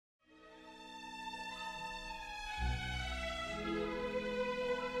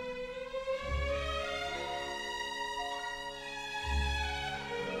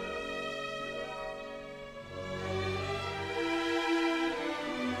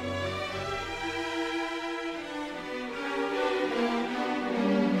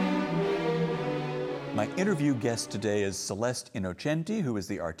interview guest today is Celeste Innocenti, who is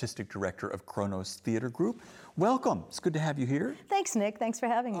the artistic director of Kronos Theater Group. Welcome. It's good to have you here. Thanks, Nick. Thanks for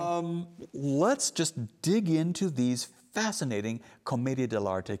having me. Let's just dig into these fascinating Commedia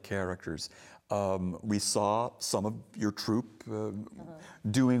dell'arte characters. We saw some of your troupe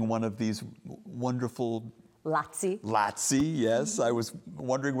doing one of these wonderful Lazzi. Lazzi, yes. I was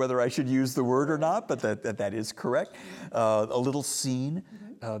wondering whether I should use the word or not, but that is correct. A little scene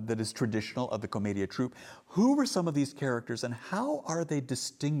that is traditional of the Commedia troupe. Who were some of these characters and how are they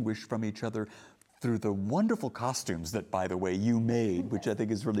distinguished from each other through the wonderful costumes that, by the way, you made, which I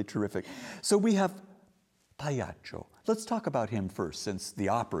think is really terrific. So we have Pagliaccio. Let's talk about him first, since the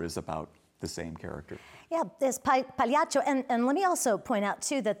opera is about the same character. Yeah, there's Pagliaccio, and let me also point out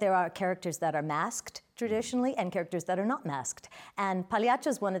too that there are characters that are masked traditionally and characters that are not masked. And Pagliaccio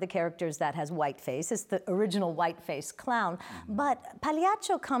is one of the characters that has white face. It's the original white-faced clown. But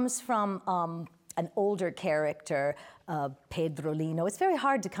Pagliaccio comes from an older character, Pedrolino. It's very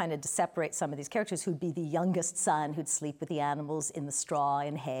hard to kind of separate some of these characters who'd be the youngest son who'd sleep with the animals in the straw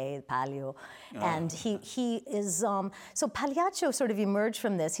and hay, Palio. And he is, so Pagliaccio sort of emerged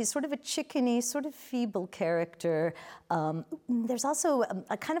from this. He's sort of a chickeny, sort of feeble character. There's also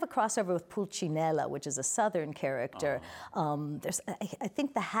a kind of a crossover with Pulcinella, which is a southern character. I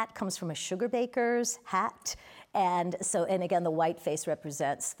think the hat comes from a sugar baker's hat. And so, and again, the white face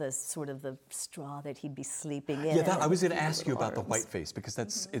represents the sort of the straw that he'd be sleeping in. Yeah, I was going to ask you about the white face because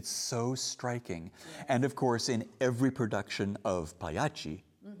it's so striking. And of course, in every production of Pagliacci,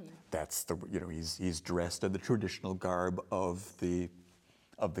 that's the, he's dressed in the traditional garb of the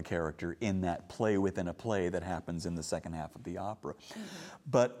character in that play within a play that happens in the second half of the opera.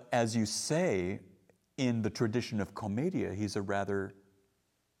 But as you say, in the tradition of Commedia, he's a rather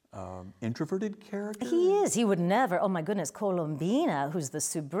introverted character? He is. He would never. Oh my goodness, Colombina, who's the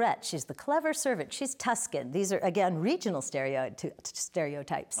soubrette, she's the clever servant. She's Tuscan. These are, again, regional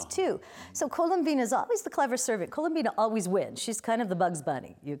stereotypes too. So Colombina is always the clever servant. Colombina always wins. She's kind of the Bugs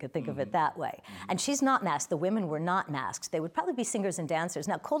Bunny. You could think of it that way. And she's not masked. The women were not masked. They would probably be singers and dancers.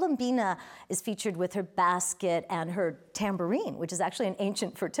 Now, Colombina is featured with her basket and her tambourine, which is actually an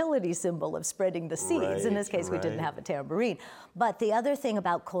ancient fertility symbol of spreading the seeds. In this case, we didn't have a tambourine. But the other thing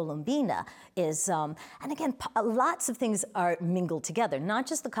about Colombina is, and again, lots of things are mingled together, not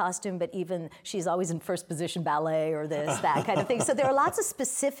just the costume, but even she's always in first position ballet or this, that kind of thing. So there are lots of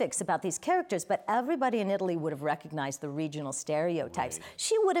specifics about these characters, but everybody in Italy would have recognized the regional stereotypes.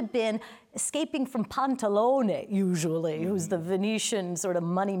 She would have been escaping from Pantalone, usually, who's the Venetian sort of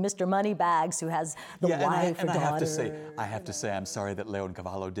Mr. Moneybags, who has the wife or daughter. I have to say, I'm sorry that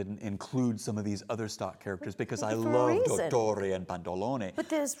Leoncavallo didn't include some of these other stock characters because I love Dottore and Pantalone. But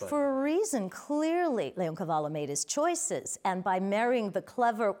for a reason, clearly, Leoncavallo made his choices, and by marrying the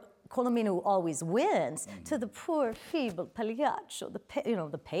clever Colombina, who always wins, to the poor, feeble Pagliaccio,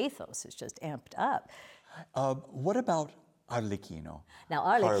 the pathos is just amped up. What about Arlecchino? Now,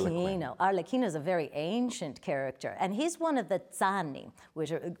 Arlecchino is a very ancient character, and he's one of the Zanni,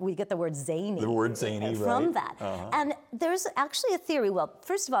 which we get the word zany. The word zany, from that. And there's actually a theory, well,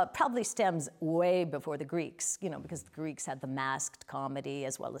 first of all, it probably stems way before the Greeks, because the Greeks had the masked comedy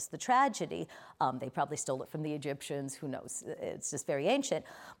as well as the tragedy. They probably stole it from the Egyptians, who knows? It's just very ancient.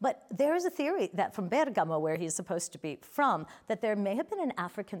 But there is a theory that from Bergamo, where he's supposed to be from, that there may have been an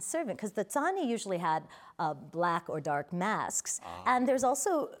African servant, because the Zanni usually had black or dark masks. And there's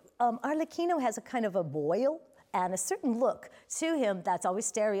also, Arlecchino has a kind of a boil and a certain look to him that's always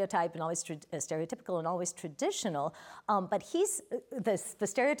stereotyped and always stereotypical and always traditional. But he's, the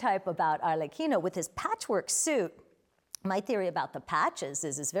stereotype about Arlecchino with his patchwork suit, my theory about the patches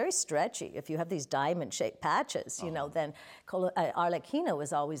is it's very stretchy. If you have these diamond-shaped patches, then Arlecchino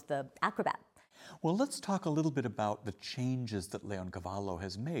is always the acrobat. Well, let's talk a little bit about the changes that Leoncavallo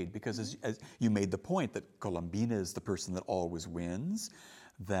has made, because as you made the point that Colombina is the person that always wins,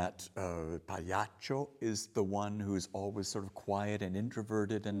 that Pagliaccio is the one who's always sort of quiet and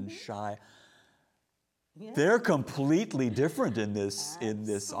introverted and shy. Yeah. They're completely different in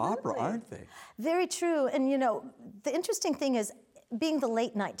this opera, aren't they? Very true. And the interesting thing is, being the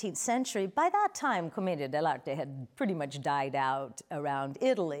late 19th century, by that time, Commedia dell'arte had pretty much died out around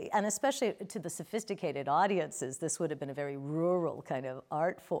Italy, and especially to the sophisticated audiences, this would have been a very rural kind of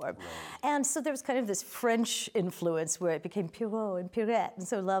art form. And so there was kind of this French influence where it became Pierrot and Pierrette, and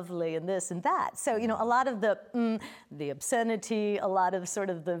so lovely, and this and that. So, a lot of the obscenity, a lot of sort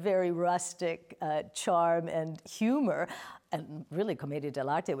of the very rustic charm and humor. And really, Commedia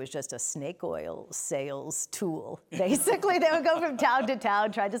dell'arte was just a snake oil sales tool. Basically, they would go from town to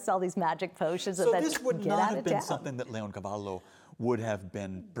town, trying to sell these magic potions. So this would not have been something that Leoncavallo would have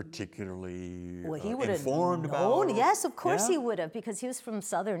been particularly Well, he would have informed known. about. Yes, of course Yeah? he would have, because he was from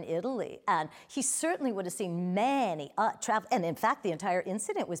southern Italy, and he certainly would have seen many travel. And in fact, the entire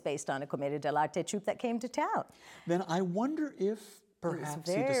incident was based on a Commedia dell'arte troupe that came to town. Then I wonder if perhaps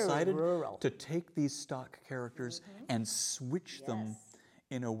he very decided rural. to take these stock characters and switch them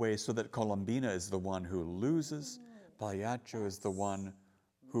in a way so that Colombina is the one who loses, Pagliaccio is the one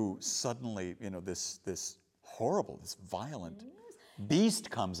who suddenly, this horrible, this violent beast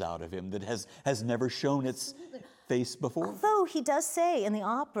comes out of him that has never shown its face before. Although he does say in the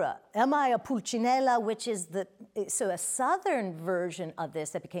opera, "Am I a Pulcinella?" which is a southern version of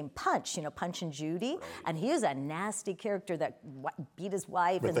this that became Punch, Punch and Judy, and he is a nasty character that beat his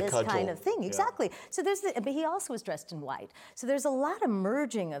wife With and the this cudgel. kind of thing. Yeah. Exactly. So but he also was dressed in white. So there's a lot of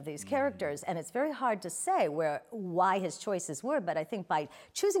merging of these characters, and it's very hard to say why his choices were. But I think by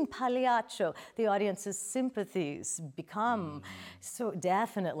choosing Pagliaccio, the audience's sympathies become so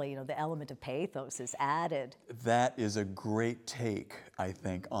definitely, the element of pathos is added. That is a great take, I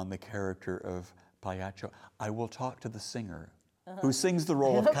think, on the character of Pagliaccio. I will talk to the singer who sings the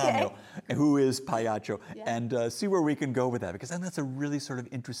role of Camillo, who is Pagliaccio, and see where we can go with that, because then that's a really sort of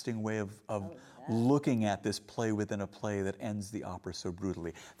interesting way of looking at this play within a play that ends the opera so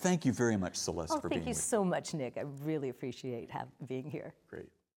brutally. Thank you very much, Celeste, for being Thank you with me. so much, Nick. I really appreciate being here. Great.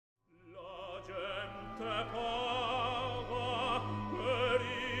 La gente